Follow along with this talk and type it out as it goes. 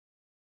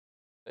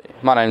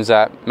My name's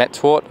Matt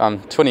Twort.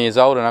 I'm 20 years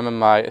old and I'm in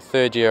my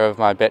third year of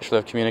my Bachelor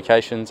of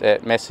Communications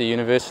at Massey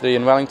University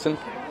in Wellington.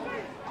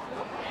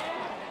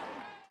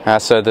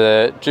 So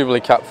the Jubilee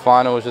Cup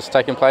final was just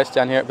taking place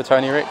down here at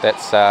Batoni Rec.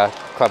 That's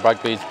club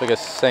rugby's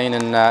biggest scene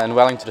in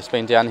Wellington. Just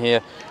been down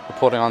here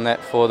reporting on that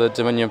for the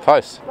Dominion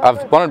Post.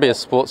 I've wanted to be a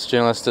sports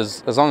journalist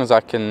as long as I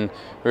can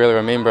really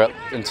remember it.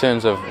 In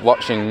terms of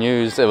watching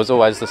news, it was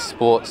always the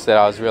sports that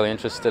I was really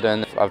interested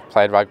in. I've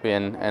played rugby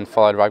and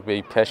followed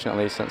rugby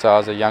passionately since I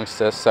was a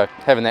youngster, so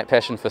having that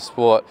passion for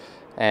sport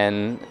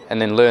and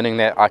then learning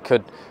that I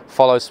could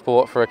follow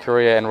sport for a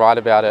career and write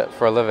about it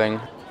for a living.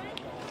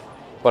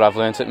 What I've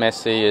learnt at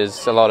Massey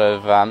is a lot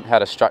of how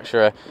to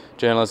structure a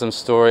journalism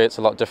story. It's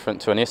a lot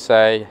different to an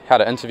essay. How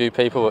to interview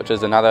people, which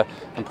is another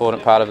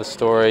important part of the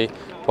story.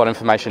 What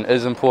information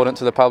is important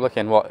to the public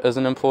and what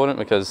isn't important,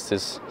 because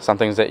there's some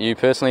things that you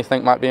personally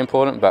think might be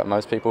important but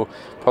most people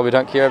probably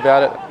don't care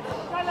about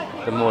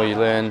it. The more you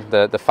learn,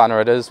 the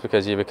funner it is,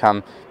 because you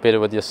become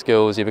better with your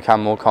skills, you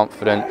become more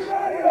confident.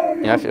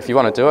 You know, if you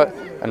want to do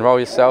it,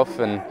 enrol yourself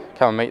and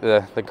come and meet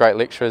the great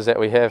lecturers that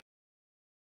we have.